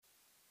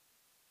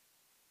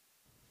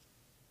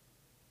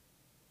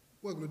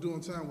Welcome to Doing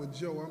Time with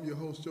Joe. I'm your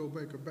host, Joe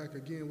Baker, back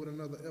again with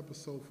another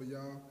episode for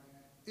y'all.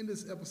 In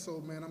this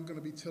episode, man, I'm going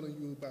to be telling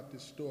you about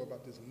this story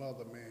about this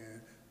mother,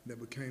 man, that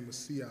became a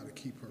CI to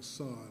keep her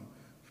son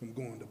from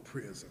going to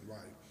prison,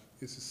 right?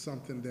 This is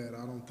something that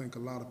I don't think a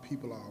lot of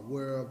people are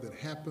aware of that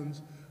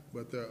happens,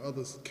 but there are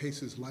other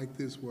cases like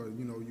this where,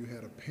 you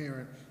had a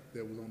parent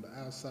that was on the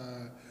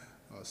outside,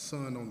 a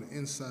son on the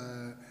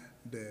inside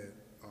that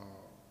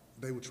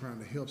they were trying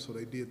to help, so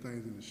they did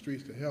things in the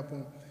streets to help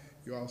them.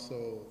 You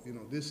also,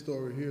 this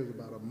story here is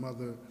about a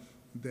mother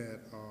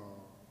that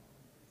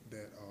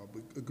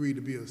agreed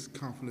to be a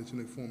confidential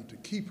informant to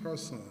keep her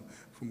son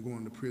from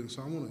going to prison.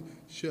 So I want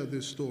to share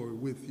this story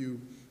with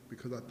you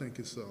because I think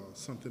it's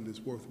something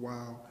that's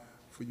worthwhile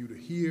for you to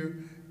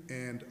hear,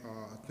 and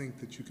I think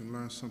that you can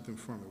learn something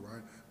from it,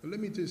 right? But let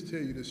me just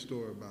tell you this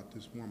story about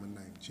this woman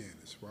named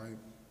Janice, right?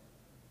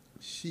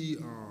 She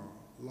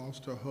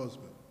lost her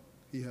husband.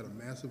 He had a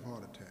massive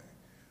heart attack.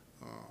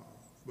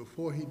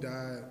 Before he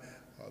died,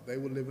 they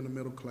were living a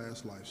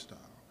middle-class lifestyle.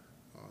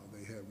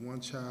 They had one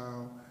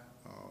child,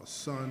 a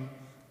son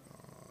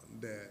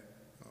that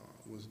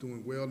was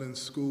doing well in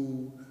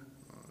school,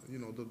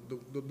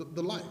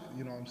 the life,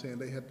 you know what I'm saying?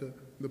 They had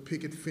the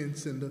picket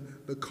fence and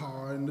the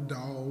car and the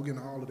dog and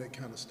all of that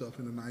kind of stuff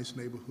in a nice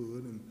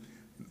neighborhood, and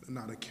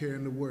not a care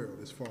in the world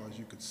as far as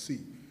you could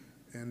see.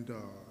 And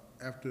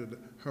after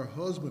her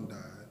husband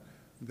died,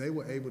 they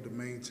were able to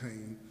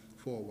maintain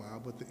for a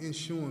while, but the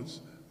insurance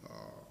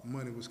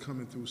money was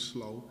coming through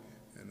slow,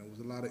 and there was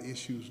a lot of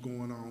issues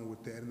going on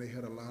with that, and they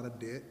had a lot of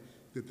debt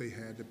that they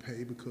had to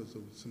pay because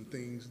of some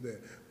things that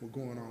were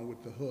going on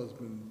with the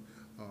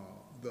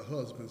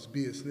husband's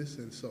business,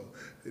 and so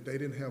they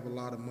didn't have a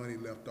lot of money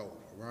left over,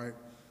 right?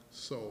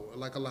 So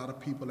like a lot of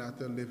people out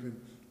there living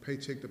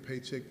paycheck to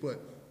paycheck,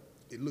 but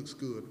it looks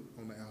good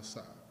on the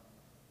outside,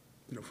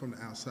 from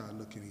the outside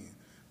looking in.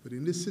 But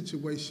in this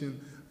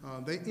situation,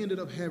 they ended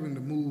up having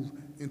to move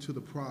into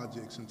the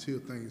projects until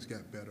things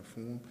got better for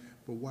them.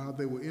 But while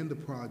they were in the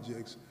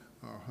projects,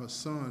 her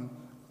son,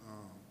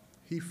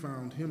 he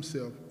found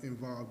himself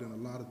involved in a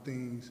lot of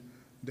things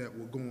that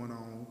were going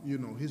on.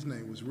 His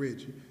name was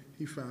Reggie.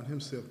 He found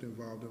himself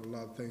involved in a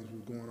lot of things that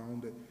were going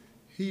on that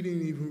he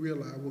didn't even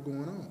realize were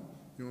going on.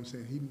 You know what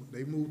I'm saying?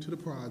 They moved to the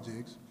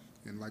projects,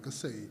 and like I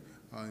say,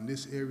 in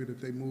this area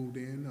that they moved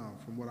in,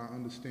 from what I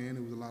understand,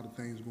 there was a lot of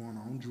things going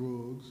on,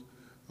 drugs,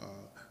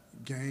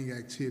 gang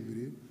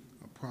activity,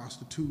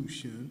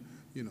 prostitution,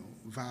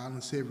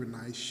 violence every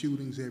night,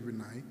 shootings every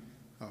night,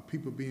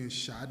 people being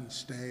shot and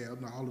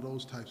stabbed, and all of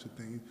those types of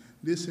things.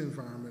 This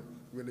environment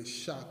really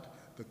shocked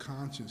the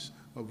conscience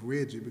of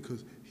Reggie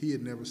because he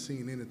had never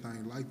seen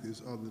anything like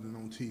this other than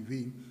on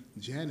TV.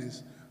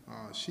 Janice,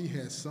 she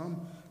had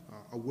some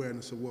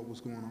awareness of what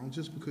was going on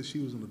just because she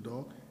was an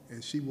adult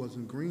and she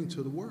wasn't green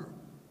to the world.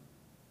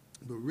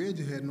 But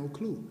Reggie had no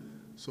clue.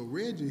 So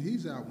Reggie,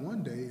 he's out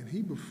one day and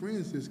he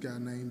befriends this guy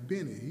named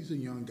Benny. He's a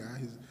young guy.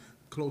 He's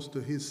close to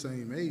his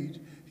same age.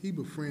 He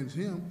befriends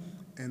him,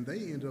 and they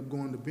end up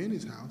going to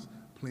Benny's house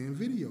playing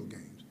video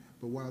games.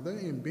 But while they're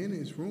in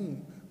Benny's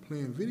room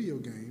playing video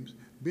games,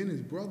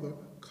 Benny's brother,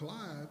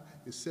 Clive,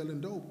 is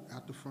selling dope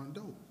out the front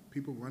door.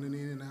 People running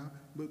in and out.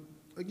 But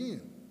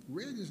again,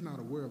 Reggie's not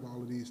aware of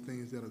all of these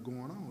things that are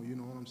going on, you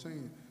know what I'm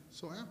saying?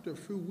 So after a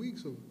few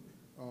weeks of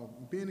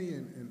Benny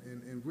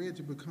and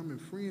Reggie becoming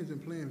friends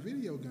and playing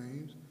video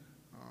games,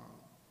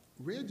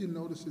 Reggie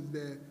notices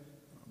that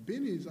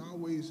Benny's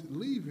always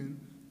leaving,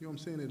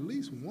 at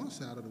least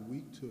once out of the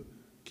week to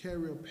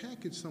carry a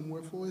package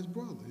somewhere for his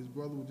brother. His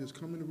brother would just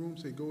come in the room,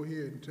 say, go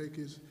ahead and take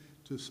his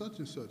to such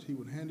and such. He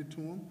would hand it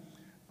to him.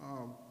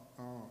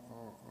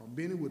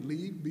 Benny would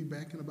leave, be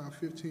back in about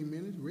 15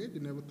 minutes. Reggie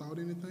never thought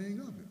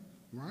anything of it,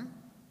 right?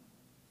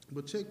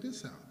 But check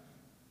this out.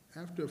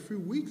 After a few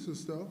weeks of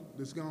stuff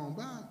that's gone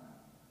by,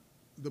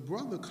 the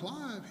brother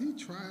Clive, he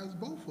tries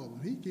both of them.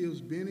 He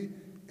gives Benny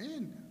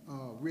and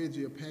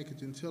Reggie a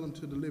package and tell them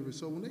to deliver.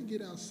 So when they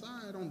get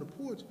outside on the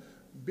porch,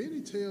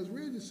 Benny tells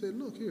Reggie, said,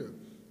 look here,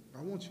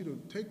 I want you to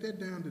take that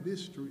down to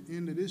this street,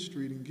 into this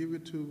street, and give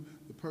it to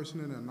the person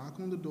in there. Knock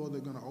on the door.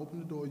 They're going to open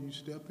the door. You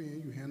step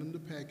in. You hand them the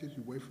package.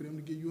 You wait for them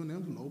to give you an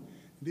envelope.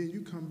 Then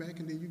you come back,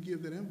 and then you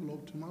give that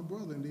envelope to my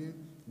brother, and then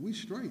we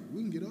straight.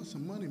 We can get us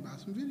some money and buy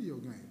some video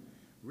games.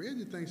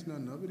 Reggie thinks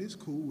nothing of it. It's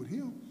cool with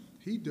him.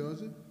 He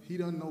does it. He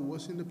doesn't know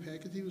what's in the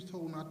package. He was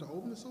told not to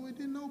open it, so he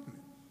didn't open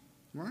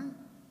it, right?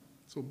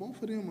 So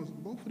both of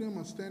them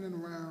are standing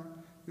around,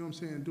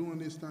 doing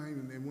this thing,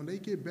 and then when they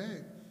get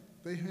back,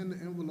 they hand the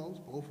envelopes,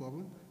 both of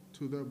them,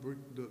 to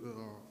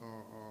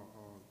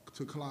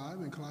to Clive,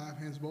 and Clive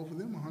hands both of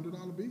them a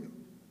 $100 bill.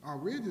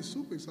 Reggie's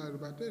super excited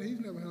about that. He's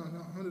never had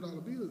a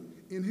 $100 bill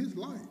in his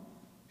life.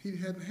 He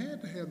hadn't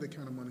had to have that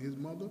kind of money. His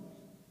mother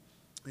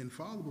and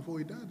father, before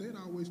he died, they'd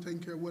always taken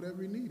care of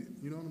whatever he needed.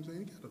 You know what I'm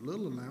saying? He got a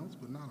little allowance,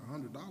 but not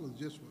 $100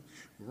 just for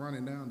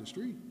running down the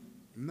street.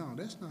 No,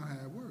 that's not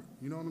how it worked.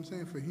 You know what I'm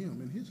saying? For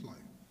him in his life.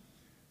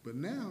 But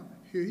now,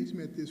 here he's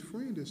met this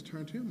friend that's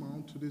turned him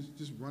on to this,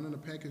 just running a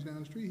package down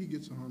the street. He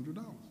gets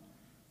 $100.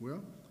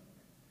 Well,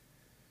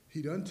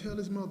 he doesn't tell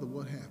his mother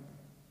what happened.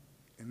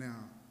 And now,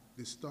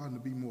 it's starting to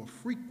be more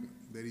frequent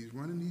that he's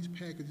running these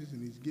packages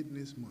and he's getting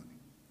this money.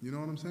 You know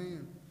what I'm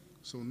saying?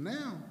 So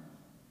now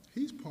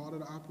he's part of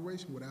the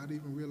operation without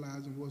even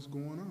realizing what's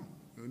going on.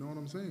 You know what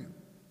I'm saying?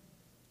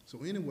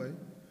 So anyway,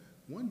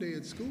 one day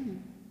at school,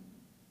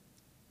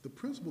 the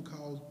principal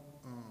calls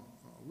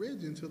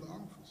Reggie into the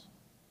office.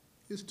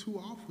 There's two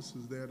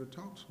officers there to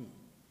talk to him.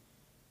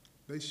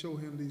 They show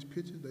him these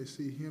pictures. They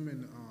see him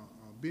and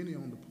Benny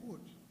on the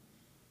porch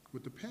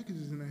with the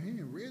packages in their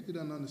hand. Reggie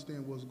doesn't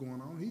understand what's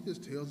going on. He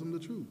just tells them the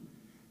truth.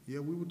 Yeah,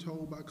 we were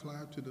told by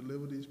Clive to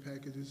deliver these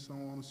packages, so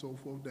on and so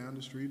forth, down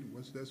the street.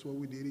 That's what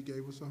we did. He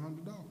gave us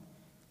 $100.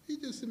 He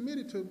just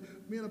admitted to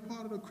being a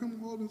part of the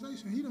criminal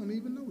organization. He don't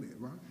even know that,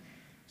 right?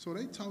 So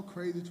they talk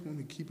crazy to him,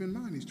 and keep in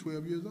mind, he's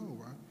 12 years old,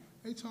 right?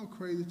 They talk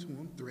crazy to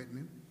him,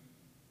 threatening.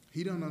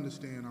 He doesn't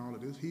understand all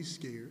of this. He's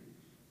scared.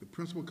 The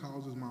principal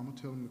calls his mama,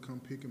 tell him to come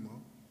pick him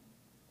up.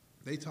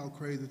 They talk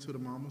crazy to the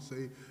mama,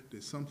 say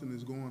that something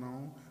is going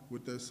on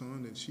with their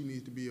son, that she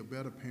needs to be a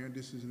better parent,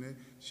 this and that.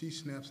 She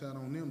snaps out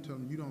on them,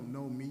 telling them, you don't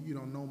know me, you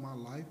don't know my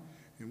life,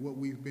 and what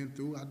we've been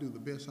through. I do the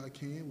best I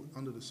can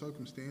under the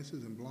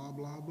circumstances, and blah,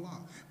 blah, blah.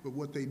 But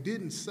what they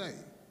didn't say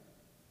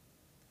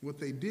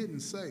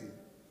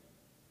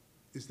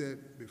is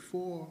that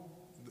before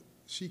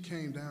she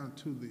came down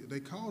to they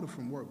called her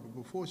from work, but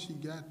before she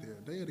got there,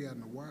 they had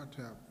gotten a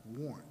wiretap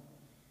warrant,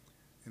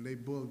 and they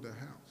bugged the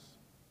house.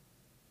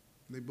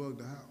 They bugged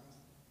the house.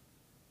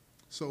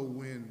 So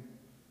when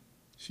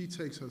she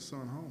takes her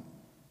son home,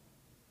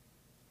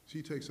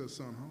 she gets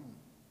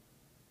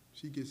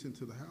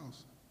into the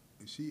house,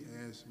 and she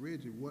asks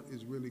Reggie what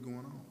is really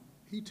going on.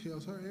 He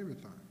tells her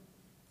everything.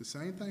 The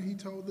same thing he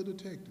told the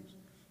detectives.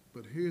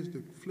 But here's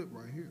the flip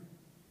right here.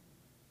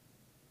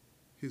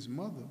 His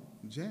mother,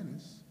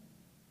 Janice,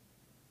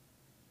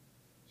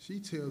 she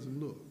tells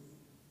him, look,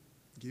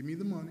 give me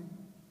the money,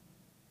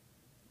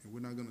 and we're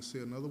not going to say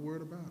another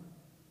word about it.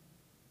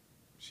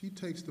 She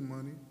takes the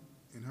money,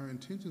 and her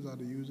intentions are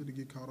to use it to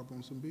get caught up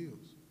on some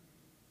bills.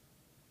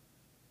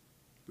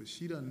 But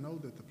she doesn't know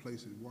that the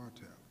place is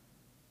wiretapped.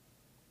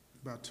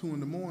 About 2 in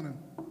the morning,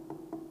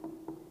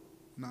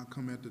 knock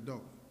come at the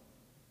door.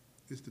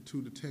 It's the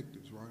two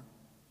detectives, right?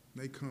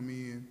 They come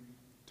in,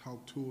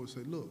 talk to her,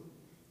 say, look,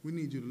 we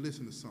need you to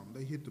listen to something.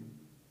 They hit the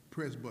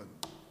press button.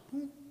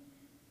 Boom.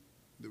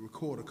 The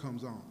recorder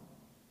comes on.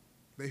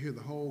 They hear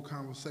the whole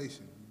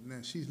conversation. Now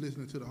she's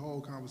listening to the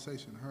whole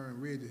conversation her and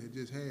Reggie had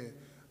just had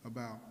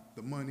about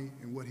the money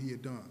and what he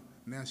had done.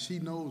 Now she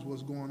knows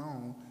what's going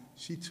on.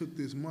 She took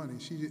this money.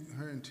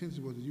 Her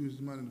intention was to use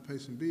the money to pay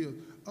some bills.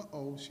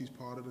 Uh-oh, she's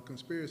part of the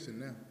conspiracy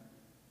now.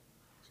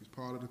 She's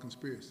part of the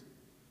conspiracy.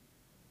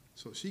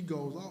 So she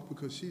goes off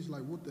because she's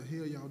like, what the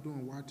hell y'all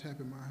doing? Why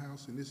tapping my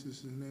house and this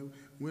and that?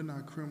 We're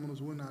not criminals.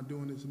 We're not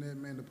doing this and that.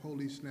 Man, the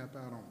police snap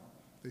out on them.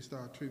 They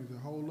start treating her,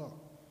 hold up.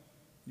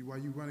 While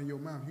you running your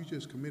mouth, you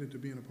just committed to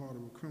being a part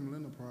of a criminal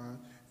enterprise,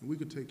 and we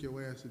could take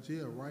your ass to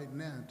jail right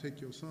now and take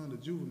your son to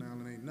juvenile,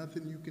 and ain't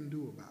nothing you can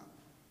do about it.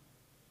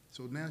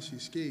 So now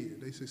she's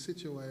scared. They say,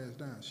 sit your ass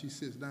down. She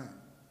sits down.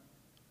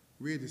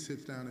 Reggie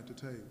sits down at the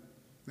table.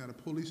 Now the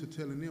police are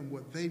telling them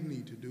what they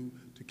need to do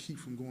to keep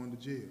from going to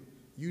jail.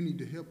 You need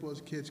to help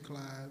us catch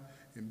Clive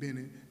and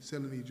Benny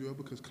selling these drugs,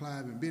 because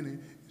Clive and Benny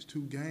is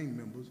two gang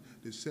members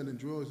that's selling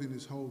drugs in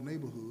this whole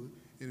neighborhood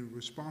and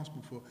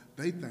responsible for,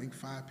 they think,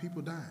 5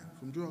 people dying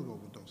from drug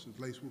overdoses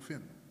laced with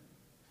fentanyl.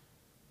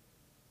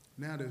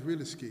 Now they're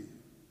really scared.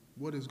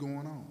 What is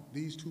going on?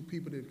 These two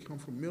people that come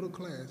from middle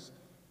class,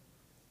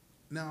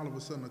 now all of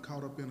a sudden are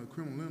caught up in a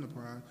criminal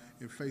enterprise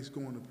and face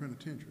going to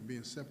penitentiary,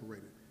 being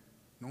separated.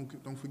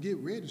 Don't forget,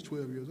 Red is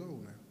 12 years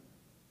old now.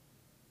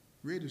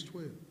 Red is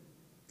 12.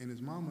 And his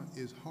mama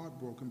is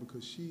heartbroken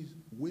because she's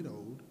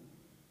widowed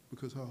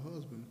because her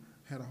husband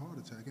had a heart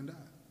attack and died.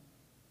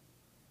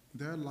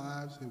 Their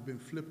lives have been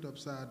flipped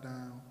upside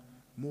down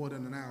more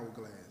than an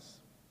hourglass.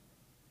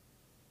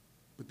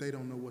 But they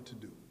don't know what to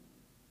do.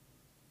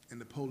 And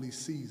the police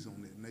seize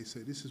on it, and they say,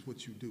 this is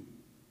what you do.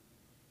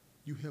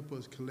 You help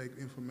us collect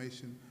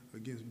information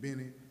against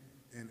Benny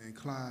and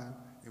Clive,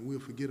 and we'll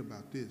forget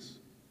about this.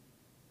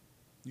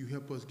 You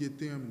help us get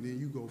them, and then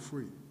you go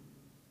free.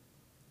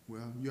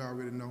 Well, you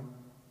already know.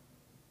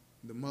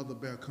 The mother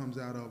bear comes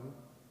out of her,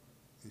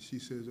 and she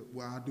says,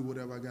 well, I'll do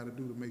whatever I got to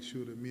do to make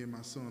sure that me and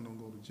my son don't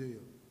go to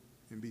jail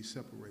and be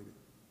separated.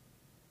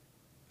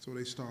 So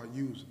they start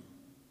using her.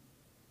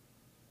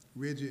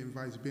 Reggie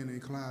invites Benny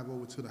and Clive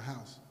over to the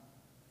house,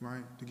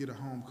 right, to get a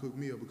home-cooked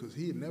meal because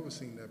he had never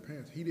seen their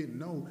parents. He didn't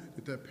know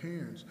that their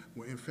parents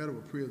were in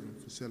federal prison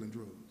for selling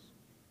drugs.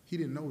 He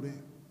didn't know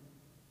that.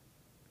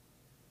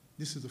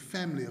 This is a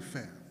family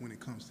affair when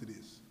it comes to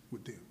this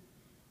with them.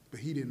 But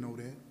he didn't know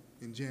that,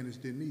 and Janice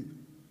didn't either.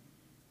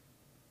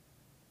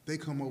 They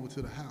come over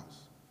to the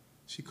house.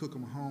 She cook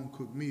them a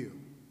home-cooked meal.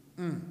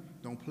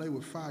 Don't play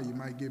with fire, you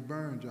might get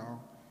burned, y'all.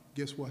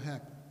 Guess what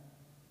happened?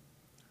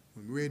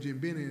 When Reggie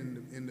and Benny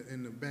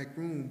in the back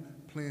room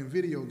playing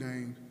video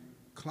games,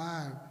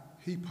 Clive,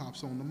 he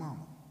pops on the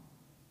mama.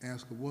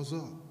 Ask her, what's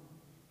up?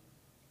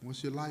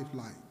 What's your life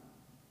like?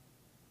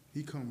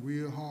 He come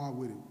real hard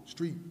with it,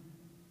 street.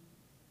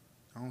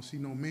 I don't see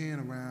no man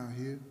around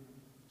here.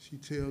 She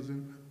tells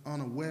him,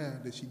 unaware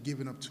that she's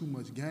giving up too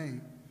much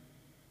game,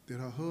 that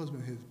her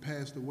husband has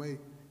passed away,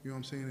 you know what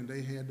I'm saying, and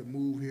they had to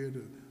move here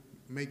to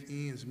make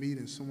ends meet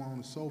and so on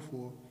and so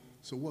forth.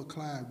 So what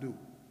Clive do?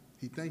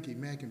 He think he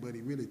macking, but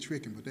he really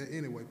tricking. But that,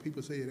 anyway,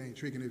 people say it ain't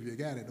tricking if you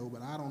got it, though,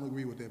 but I don't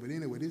agree with that. But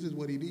anyway, this is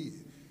what he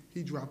did.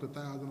 He dropped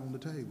 $1,000 on the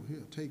table.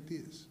 Here, take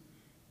this.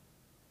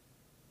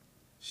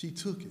 She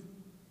took it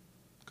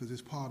because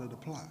it's part of the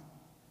plot.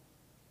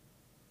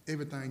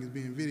 Everything is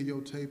being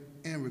videotaped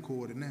and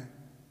recorded now.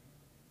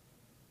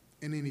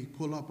 And then he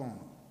pull up on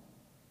her.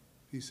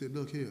 He said,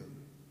 look here,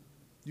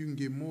 you can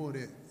get more of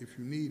that if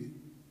you need it.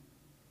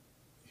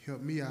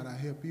 Help me out, I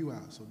help you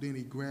out. So then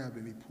he grabbed her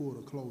and he pulled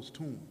her close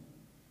to him.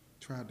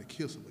 Tried to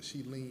kiss her, but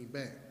she leaned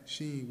back.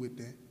 She ain't with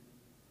that.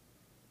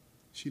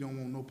 She don't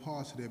want no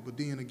parts of that. But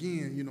then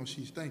again, you know,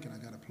 she's thinking,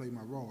 I gotta play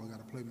my role, I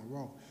gotta play my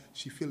role.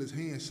 She feel his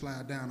hand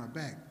slide down her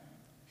back.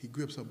 He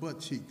grips her butt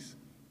cheeks,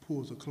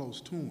 pulls her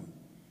close to him.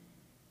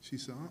 She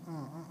said,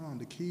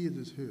 the kids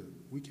is here.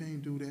 We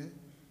can't do that.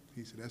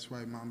 He said, that's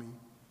right, mommy.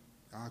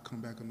 I'll come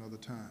back another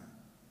time.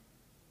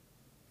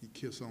 He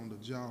kissed on the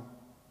jaw.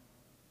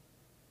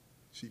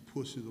 She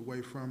pushes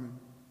away from him.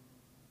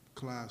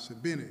 Clive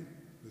said, Benny,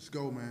 let's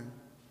go, man.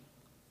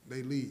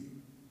 They leave.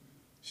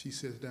 She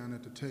sits down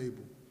at the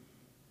table.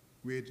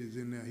 Reggie's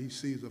in there. He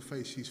sees her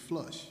face. She's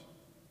flush.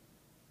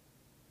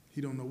 He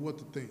don't know what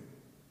to think.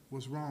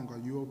 What's wrong? Are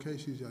you okay?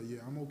 She's like, yeah,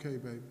 I'm okay,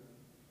 baby.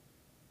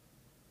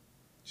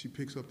 She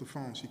picks up the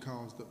phone. She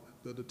calls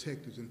the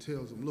detectives and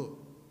tells them, look,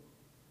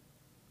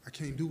 I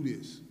can't do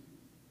this.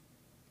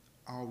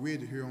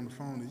 Already here on the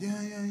phone is,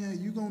 yeah,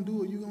 you gonna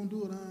do it,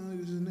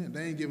 this and that.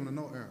 They ain't giving her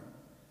no error.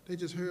 They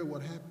just heard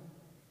what happened.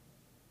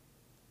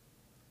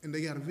 And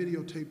they got a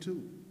videotape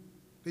too.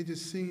 They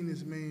just seen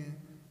this man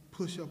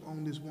push up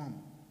on this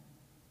woman.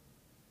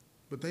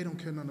 But they don't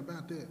care nothing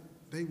about that.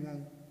 They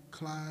want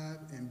Clive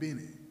and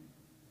Benny.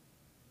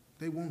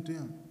 They want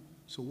them.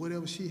 So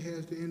whatever she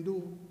has to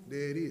endure,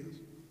 there it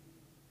is.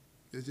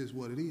 That's just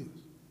what it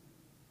is,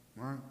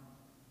 right?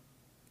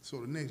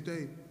 So the next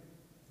day,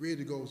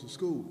 Reggie goes to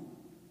school.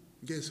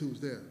 Guess who's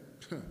there?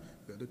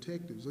 The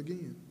detectives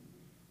again,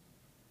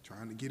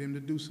 trying to get him to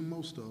do some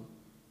more stuff.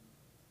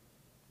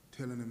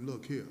 Telling him,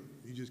 look here,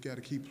 you just got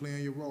to keep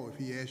playing your role. If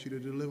he asks you to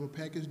deliver a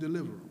package,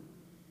 deliver them.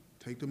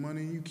 Take the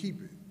money and you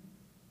keep it.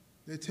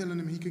 They're telling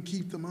him he could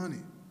keep the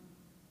money.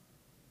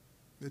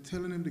 They're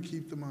telling him to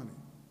keep the money.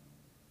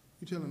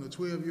 You're telling a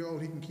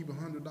 12-year-old he can keep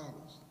 $100.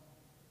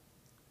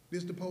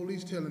 This the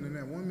police telling him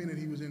that. One minute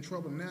he was in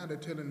trouble, now they're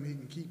telling him he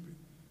can keep it.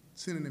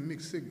 Sending him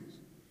mixed signals.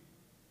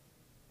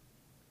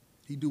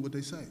 He do what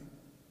they say.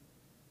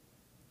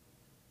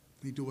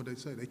 He do what they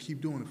say. They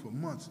keep doing it for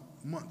months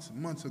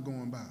are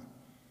going by.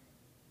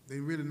 They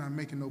really not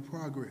making no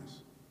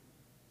progress.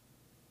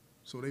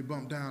 So they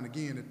bump down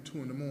again at 2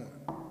 in the morning.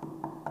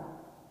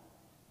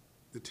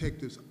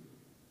 Detectives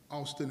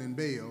Austin and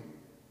Bell,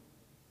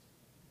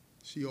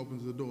 she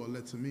opens the door,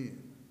 lets them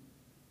in.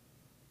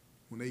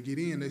 When they get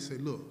in, they say,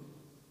 look,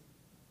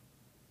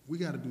 we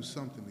got to do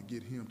something to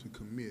get him to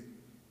commit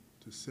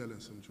to selling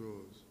some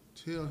drugs.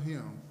 Tell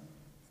him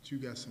that you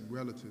got some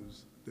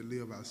relatives that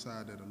live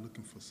outside that are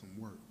looking for some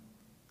work,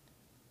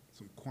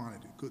 some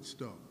quantity, good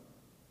stuff,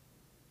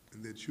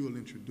 and that you'll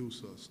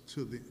introduce us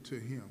to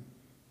him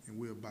and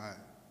we'll buy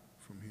it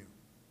from him.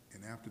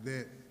 And after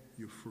that,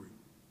 you're free.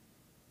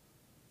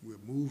 We'll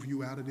move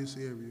you out of this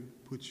area,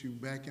 put you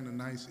back in a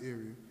nice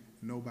area.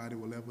 Nobody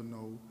will ever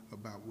know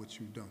about what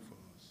you've done for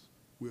us.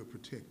 We'll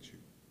protect you.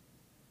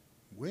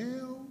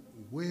 Well.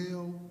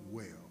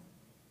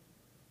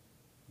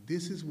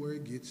 This is where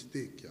it gets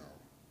thick, y'all.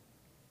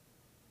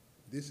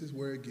 This is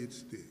where it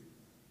gets thick.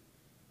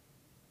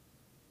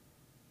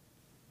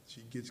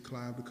 She gets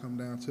Clive to come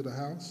down to the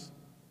house.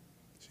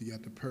 She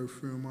got the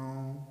perfume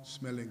on,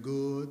 smelling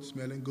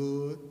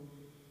good,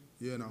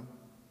 you know.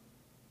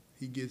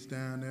 He gets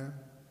down there.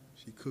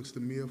 She cooks the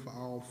meal for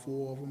all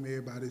 4 of them.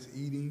 Everybody's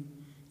eating,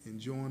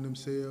 enjoying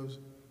themselves.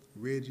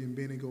 Reggie and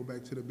Benny go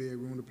back to the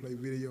bedroom to play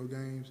video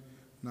games.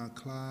 Now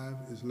Clive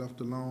is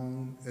left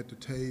alone at the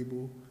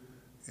table,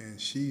 and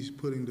she's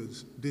putting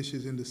the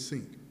dishes in the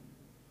sink.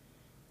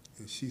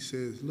 And she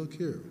says, look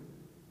here,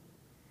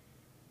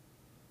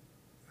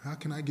 how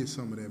can I get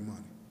some of that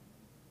money?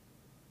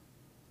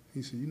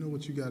 He said, you know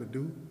what you got to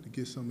do to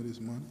get some of this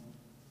money?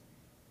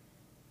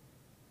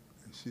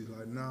 And she's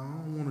like, no, I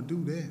don't want to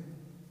do that.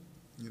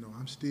 You know,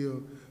 I'm still,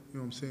 you know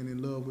what I'm saying,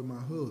 in love with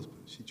my husband.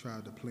 She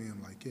tried to play him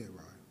like that,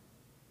 right?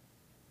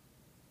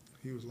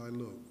 He was like,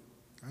 look,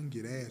 I can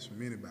get ass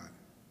from anybody.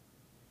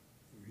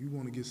 If you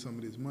want to get some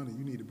of this money,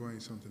 you need to bring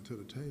something to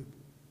the table.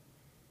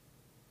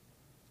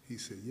 He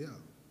said, yeah,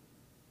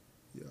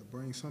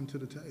 bring something to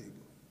the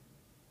table.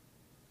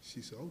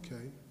 She said,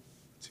 okay,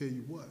 tell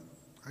you what,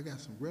 I got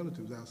some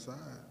relatives outside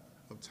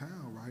of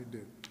town, right,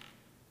 that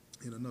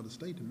in another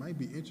state that might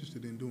be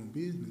interested in doing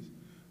business,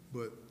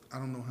 but I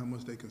don't know how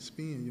much they can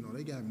spend. You know,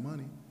 they got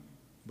money,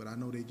 but I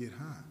know they get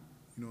high.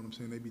 You know what I'm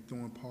saying? They be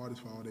throwing parties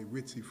for all their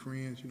ritzy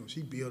friends. You know,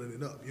 she building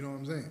it up. You know what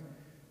I'm saying?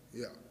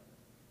 Yeah.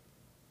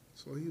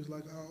 So he was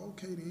like, oh,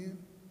 okay then.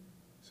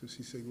 So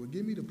she said, well,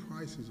 give me the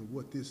prices of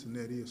what this and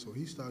that is. So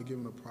he started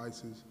giving her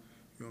prices,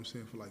 you know what I'm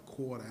saying, for like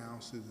quarter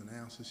ounces and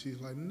ounces. She's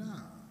like, nah,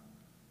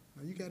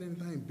 now you got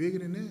anything bigger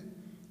than that?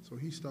 So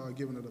he started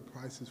giving her the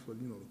prices for,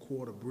 you know, the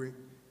quarter brick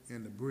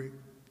and the brick,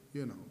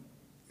 you know.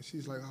 And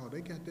she's like, oh,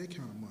 they got that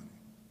kind of money.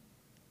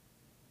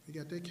 They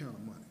got that kind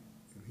of money.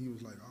 And he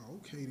was like, oh,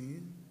 okay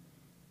then.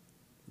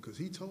 Because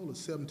he told her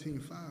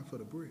 $17.5 for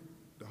the brick.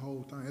 The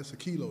whole thing, that's a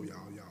kilo, y'all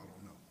don't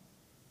know.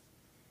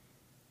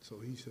 So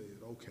he said,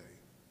 okay,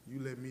 you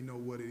let me know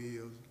what it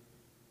is.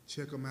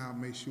 Check them out,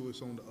 make sure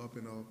it's on the up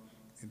and up,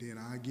 and then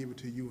I'll give it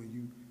to you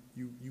and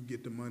you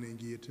get the money and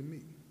give it to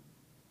me.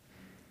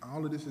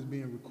 All of this is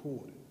being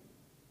recorded.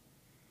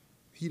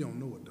 He don't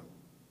know it though.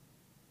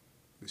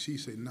 But she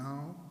said,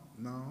 no,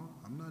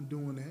 I'm not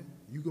doing that.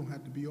 You're gonna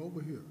have to be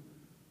over here.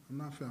 I'm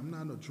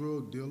not a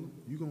drug dealer.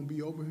 You're gonna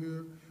be over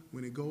here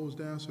when it goes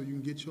down so you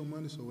can get your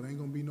money, so it ain't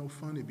gonna be no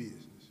funny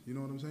business. You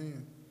know what I'm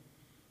saying?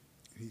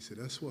 And he said,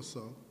 that's what's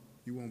up.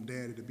 You want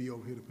daddy to be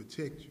over here to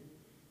protect you.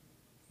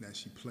 Now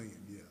she playing,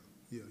 yeah,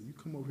 you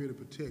come over here to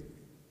protect me.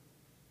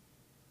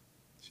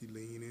 She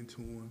lean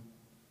into him.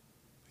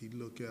 He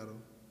look at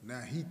her. Now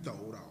he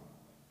throwed out.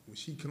 When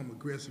she come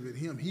aggressive at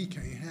him, he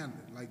can't handle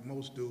it like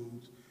most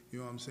dudes. You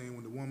know what I'm saying?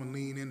 When the woman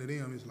lean into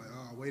them, it's like,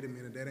 oh, wait a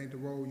minute, that ain't the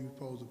role you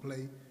supposed to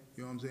play.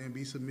 You know what I'm saying?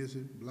 Be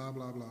submissive, blah,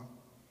 blah, blah.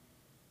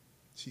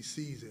 She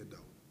sees it though.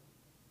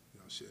 You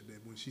know,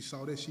 that when she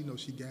saw that, she knows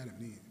she got him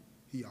then.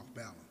 He off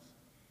balance.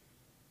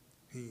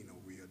 He ain't no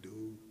real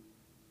dude.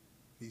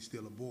 He's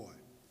still a boy.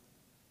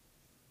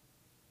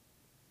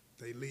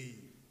 They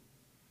leave.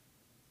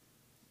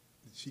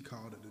 She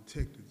called the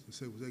detectives and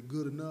said, was that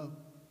good enough?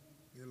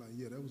 They're like,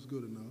 yeah, that was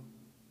good enough.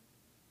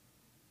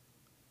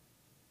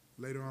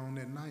 Later on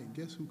that night,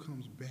 guess who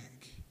comes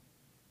back?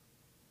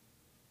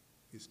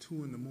 It's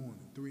 2 in the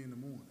morning, 3 in the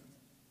morning.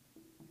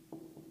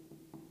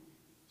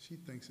 She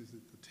thinks it's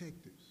the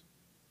detectives.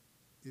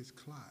 It's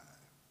Clyde.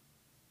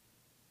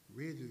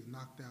 Reggie's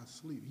knocked out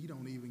asleep. He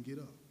don't even get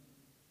up.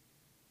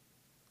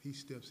 He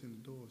steps in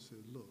the door and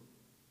says, look,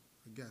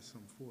 I got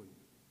something for you.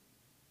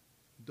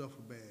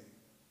 Duffel bag,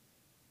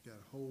 got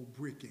a whole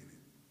brick in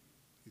it.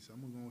 He said,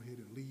 I'm gonna go ahead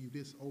and leave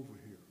this over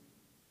here.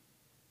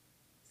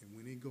 And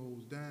when it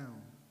goes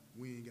down,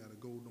 we ain't gotta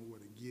go nowhere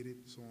to get it,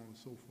 so on and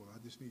so forth. I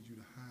just need you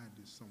to hide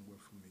this somewhere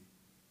for me.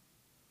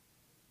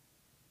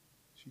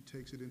 She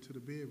takes it into the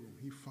bedroom.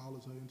 He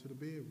follows her into the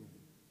bedroom.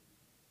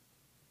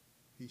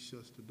 He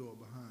shuts the door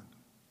behind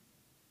him.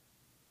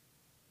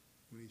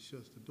 When he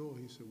shuts the door,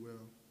 he said,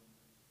 well,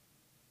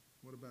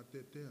 what about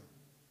that there?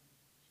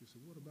 She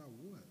said, what about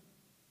what?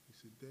 He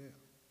said, there.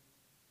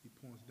 He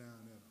points down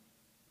at her.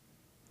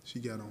 She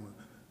got on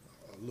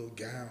a little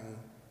gown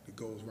that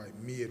goes right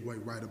midway,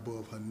 right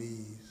above her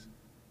knees.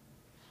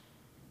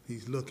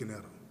 He's looking at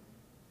her.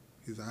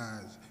 His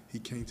eyes, he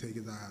can't take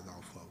his eyes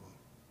off of her.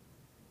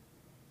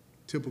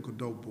 Typical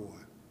dope boy.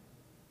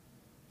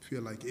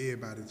 Feel like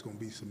everybody's gonna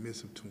be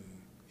submissive to him.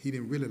 He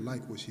didn't really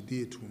like what she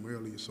did to him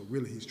earlier, so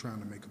really he's trying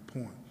to make a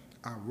point.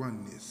 I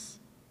run this.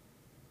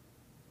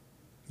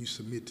 You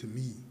submit to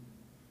me.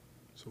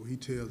 So he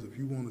tells her, if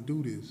you want to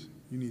do this,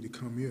 you need to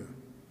come here.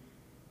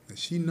 And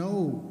she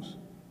knows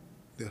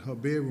that her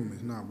bedroom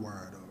is not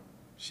wired up.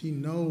 She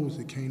knows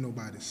that can't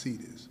nobody see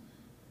this.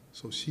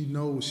 So she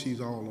knows she's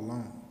all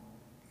alone,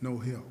 no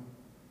help.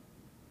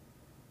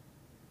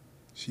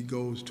 She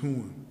goes to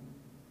him.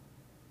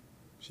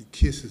 She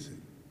kisses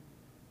him.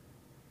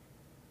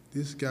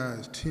 This guy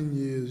is 10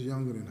 years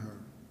younger than her.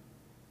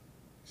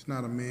 He's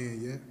not a man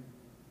yet.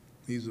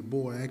 He's a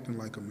boy acting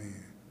like a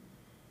man.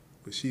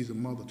 But she's a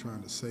mother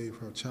trying to save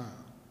her child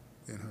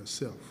and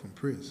herself from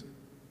prison.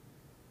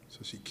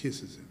 So she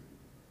kisses him.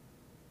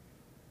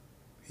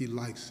 He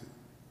likes it.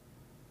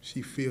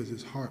 She feels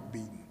his heart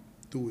beating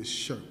through his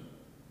shirt,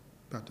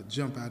 about to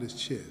jump out his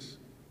chest,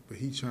 but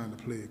he trying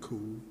to play it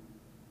cool.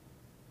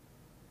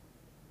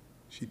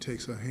 She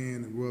takes her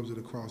hand and rubs it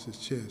across his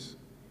chest,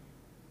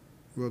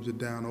 rubs it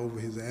down over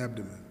his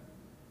abdomen.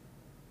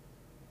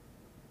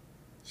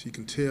 She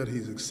can tell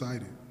he's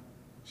excited.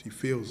 She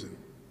feels it.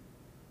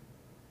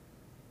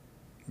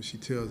 And she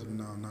tells him,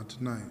 no, not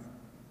tonight.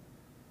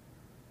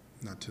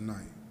 Not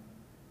tonight.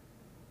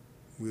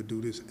 We'll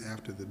do this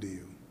after the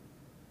deal.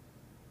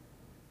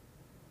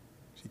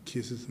 She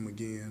kisses him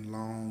again,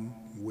 long,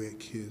 wet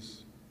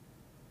kiss.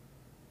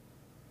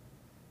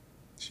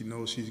 She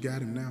knows she's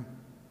got him now.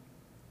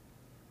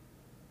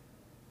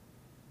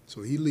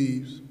 So he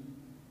leaves.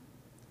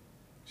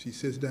 She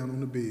sits down on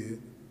the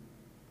bed.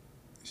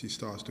 She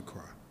starts to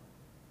cry.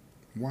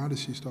 Why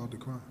does she start to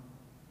cry?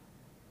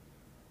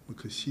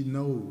 Because she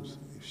knows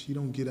if she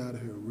don't get out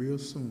of here real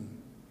soon,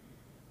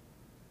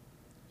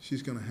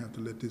 she's gonna have to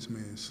let this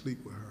man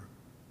sleep with her.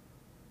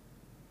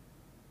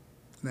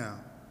 Now,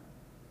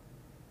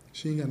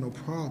 she ain't got no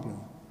problem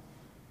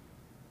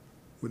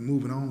with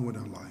moving on with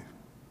her life.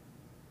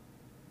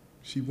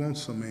 She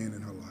wants a man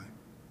in her life,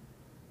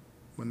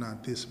 but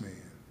not this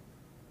man,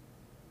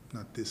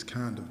 not this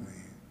kind of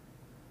man.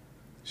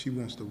 She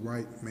wants the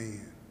right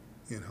man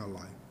in her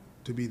life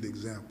to be the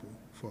example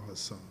for her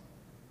son,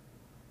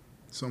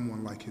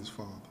 someone like his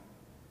father.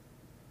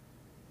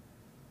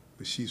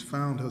 But she's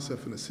found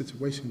herself in a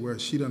situation where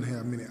she doesn't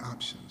have many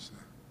options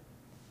now.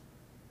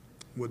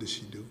 What does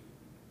she do?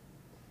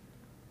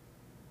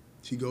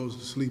 She goes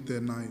to sleep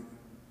that night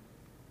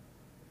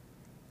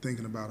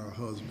thinking about her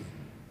husband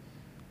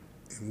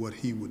and what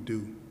he would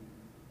do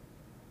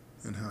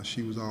and how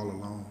she was all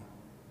alone.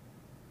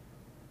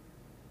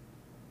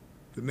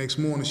 The next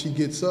morning she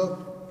gets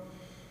up,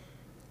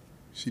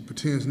 she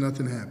pretends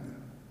nothing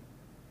happened.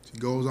 She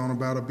goes on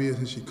about her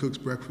business, she cooks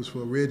breakfast for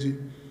Reggie.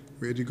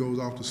 Reggie goes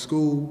off to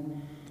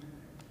school,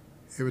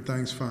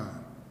 everything's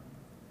fine.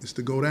 It's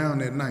to go down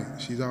that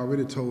night. She's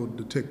already told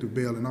Detective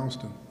Bell in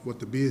Austin what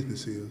the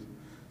business is.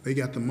 They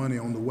got the money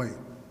on the way.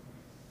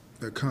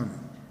 They're coming.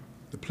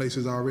 The place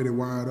is already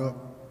wired up.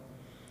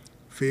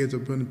 Feds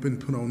have been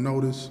put on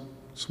notice.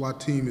 SWAT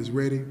team is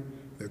ready.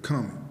 They're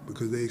coming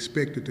because they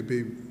expect it to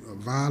be a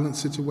violent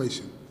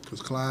situation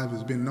because Clive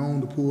has been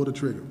known to pull the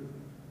trigger.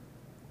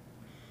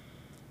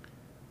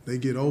 They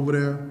get over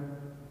there.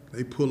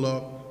 They pull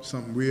up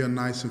something real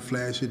nice and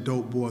flashy,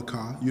 dope boy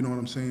car. You know what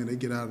I'm saying? They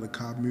get out of the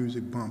car,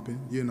 music bumping,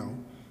 you know.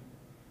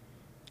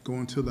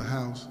 Going to the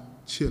house,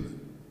 chilling.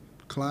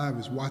 Clive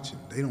is watching.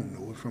 They don't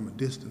know it from a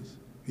distance.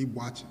 He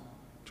watching,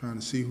 trying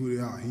to see who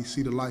they are. He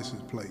see the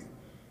license plate.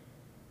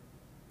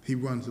 He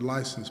runs the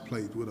license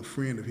plate with a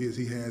friend of his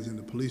he has in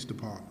the police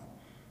department.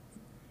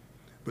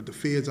 But the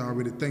feds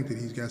already think that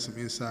he's got some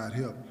inside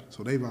help,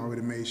 so they've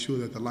already made sure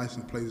that the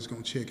license plate is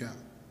going to check out.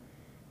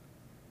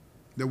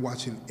 They're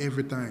watching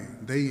everything.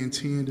 They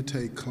intend to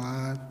take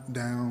Clive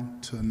down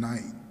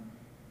tonight.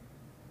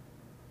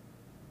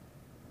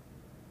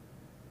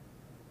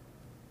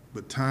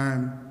 But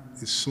time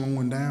is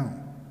slowing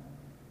down.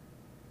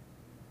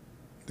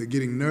 They're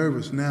getting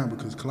nervous now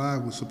because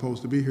Clive was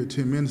supposed to be here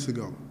 10 minutes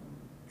ago.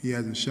 He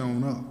hasn't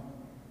shown up.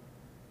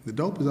 The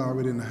dope is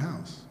already in the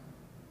house.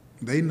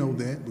 They know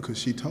that because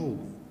she told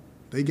them.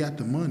 They got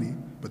the money,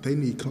 but they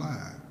need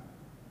Clive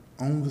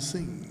on the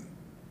scene.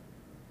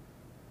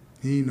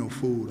 He ain't no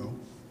fool, though.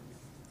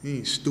 He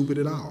ain't stupid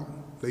at all.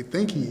 They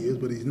think he is,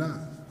 but he's not.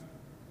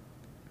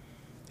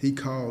 He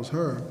calls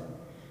her,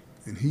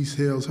 and he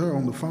tells her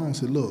on the phone,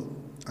 said, look,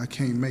 I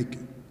can't make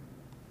it.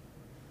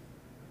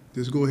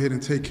 Just go ahead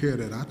and take care of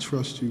that. I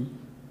trust you.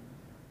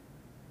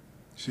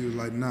 She was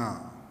like, nah,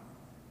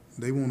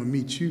 they want to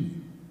meet you.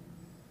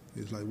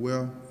 It's like,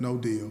 well, no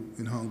deal,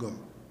 and hung up.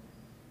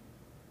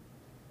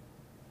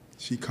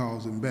 She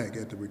calls him back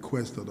at the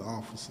request of the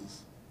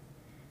officers.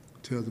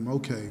 Tells him,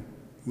 okay,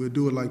 we'll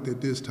do it like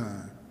that this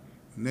time.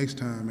 Next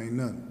time ain't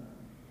nothing.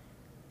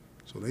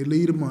 So they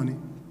leave the money,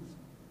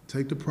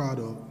 take the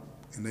product,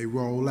 and they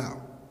roll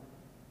out.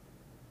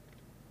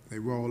 They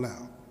roll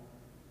out.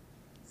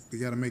 They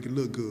got to make it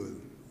look good.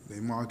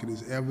 They mark it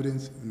as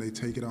evidence, and they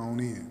take it on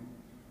in.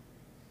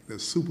 The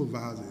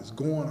supervisor is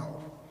going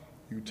off.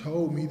 You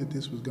told me that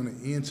this was going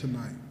to end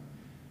tonight,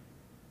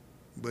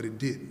 but it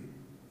didn't.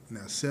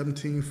 Now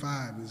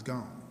 17.5 is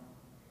gone,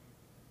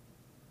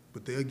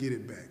 but they'll get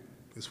it back.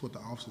 That's what the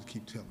officers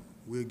keep telling them.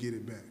 We'll get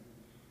it back.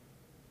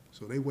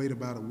 So they wait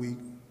about a week.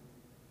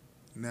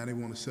 Now they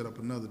want to set up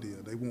another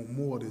deal. They want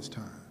more this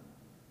time.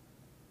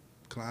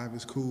 Clive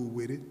is cool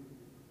with it.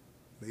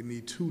 They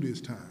need 2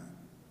 this time.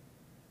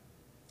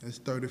 That's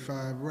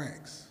 35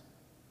 racks.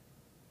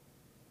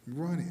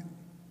 Run it.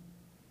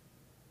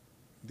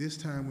 This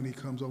time when he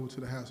comes over to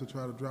the house to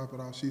try to drop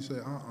it off, she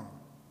said,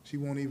 She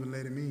won't even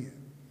let him in.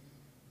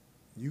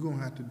 You're going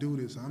to have to do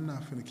this. I'm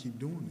not finna keep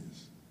doing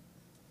this.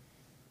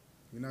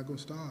 We're not going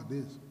to start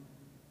this.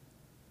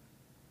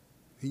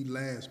 He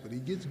laughs, but he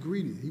gets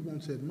greedy. He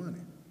wants that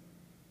money.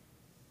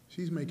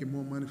 She's making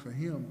more money for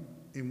him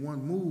in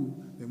one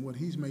move than what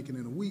he's making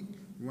in a week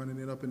running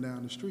it up and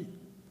down the street,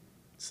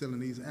 selling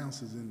these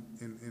ounces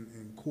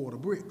in quarter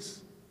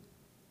bricks.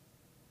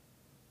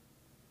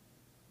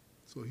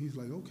 So he's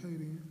like, okay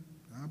then,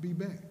 I'll be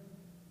back.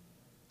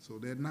 So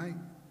that night,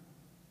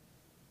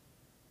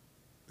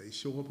 they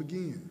show up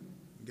again.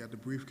 Got the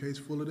briefcase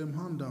full of them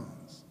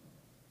Hondons.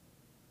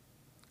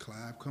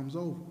 Clive comes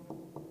over,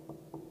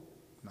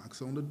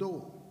 knocks on the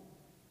door.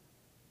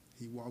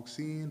 He walks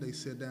in, they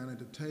sit down at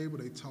the table,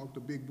 they talk the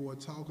big boy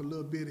talk, a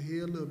little bit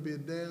here, a little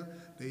bit there,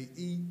 they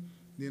eat,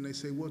 then they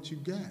say, what you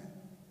got?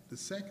 The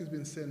sack has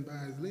been sitting by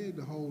his leg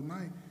the whole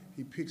night.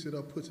 He picks it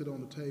up, puts it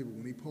on the table.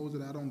 When he pulls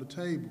it out on the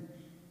table,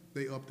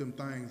 they up them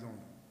things on him.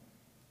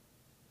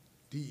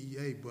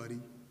 DEA, buddy.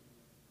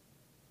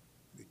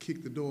 They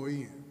kick the door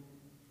in.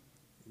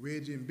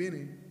 Reggie and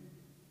Benny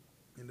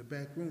in the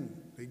back room,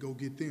 they go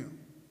get them.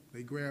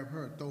 They grab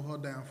her, throw her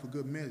down for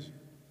good measure.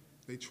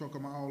 They truck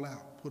them all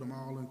out, put them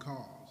all in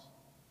cars.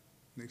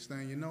 Next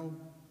thing you know,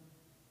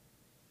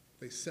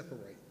 they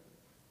separate.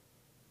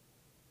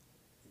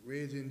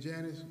 Reggie and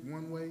Janice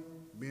one way,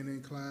 Benny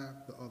and Clive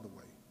the other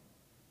way.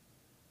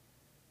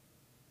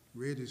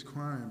 Reggie's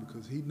crying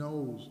because he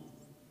knows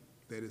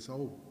that it's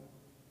over.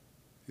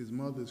 His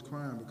mother is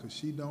crying because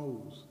she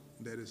knows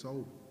that it's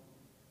over.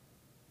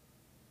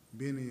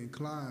 Benny and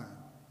Clive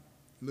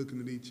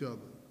looking at each other,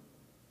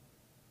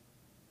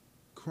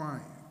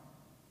 crying.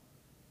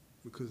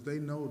 because they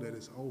know that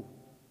it's over.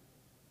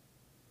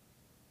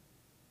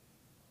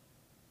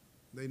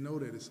 They know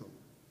that it's over.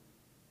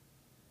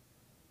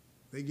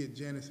 They get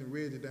Janice and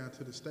Reggie down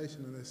to the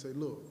station and they say,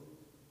 look,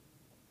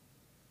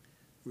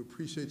 we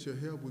appreciate your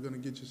help. We're going to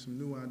get you some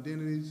new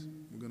identities.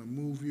 We're going to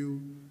move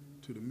you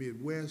to the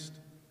Midwest,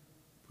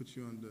 put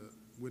you under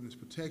witness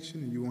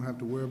protection, and you won't have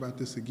to worry about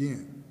this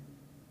again.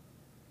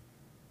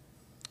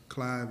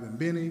 Clive and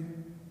Benny,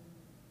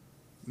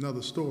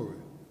 another story.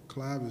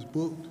 Clive is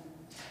booked.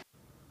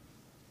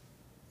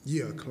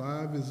 Yeah,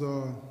 Clive is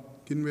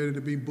getting ready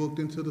to be booked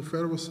into the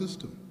federal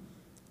system.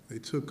 They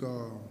took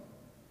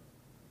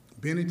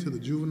Benny to the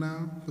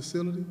juvenile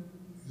facility.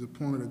 He's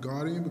appointed a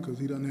guardian because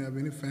he doesn't have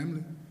any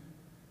family.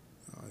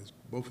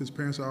 Both his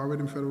parents are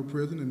already in federal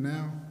prison, and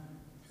now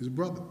his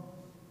brother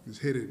is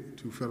headed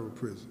to federal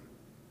prison.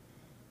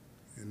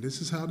 And this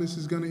is how this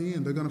is going to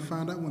end. They're going to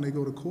find out when they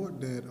go to court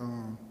that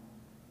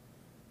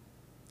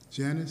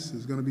Janice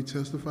is going to be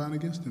testifying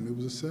against him. It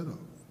was a setup.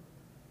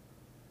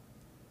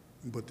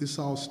 But this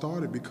all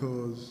started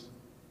because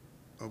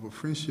of a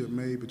friendship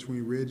made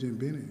between Reggie and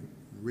Benny.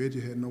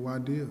 Reggie had no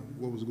idea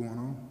what was going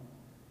on.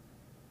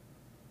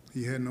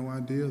 He had no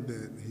idea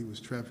that he was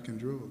trafficking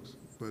drugs.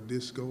 But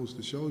this goes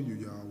to show you,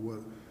 y'all, what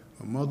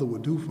a mother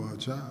would do for her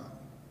child.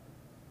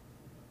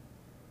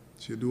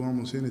 She'll do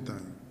almost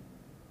anything.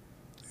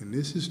 And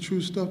this is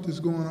true stuff that's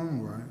going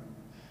on, right?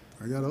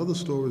 I got other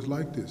stories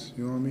like this,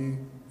 you know what I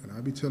mean? And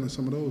I'll be telling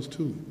some of those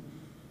too.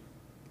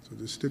 So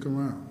just stick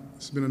around.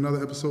 It's been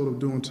another episode of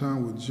Doing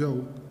Time with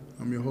Joe.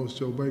 I'm your host,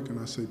 Joe Baker,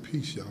 and I say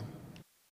peace, y'all.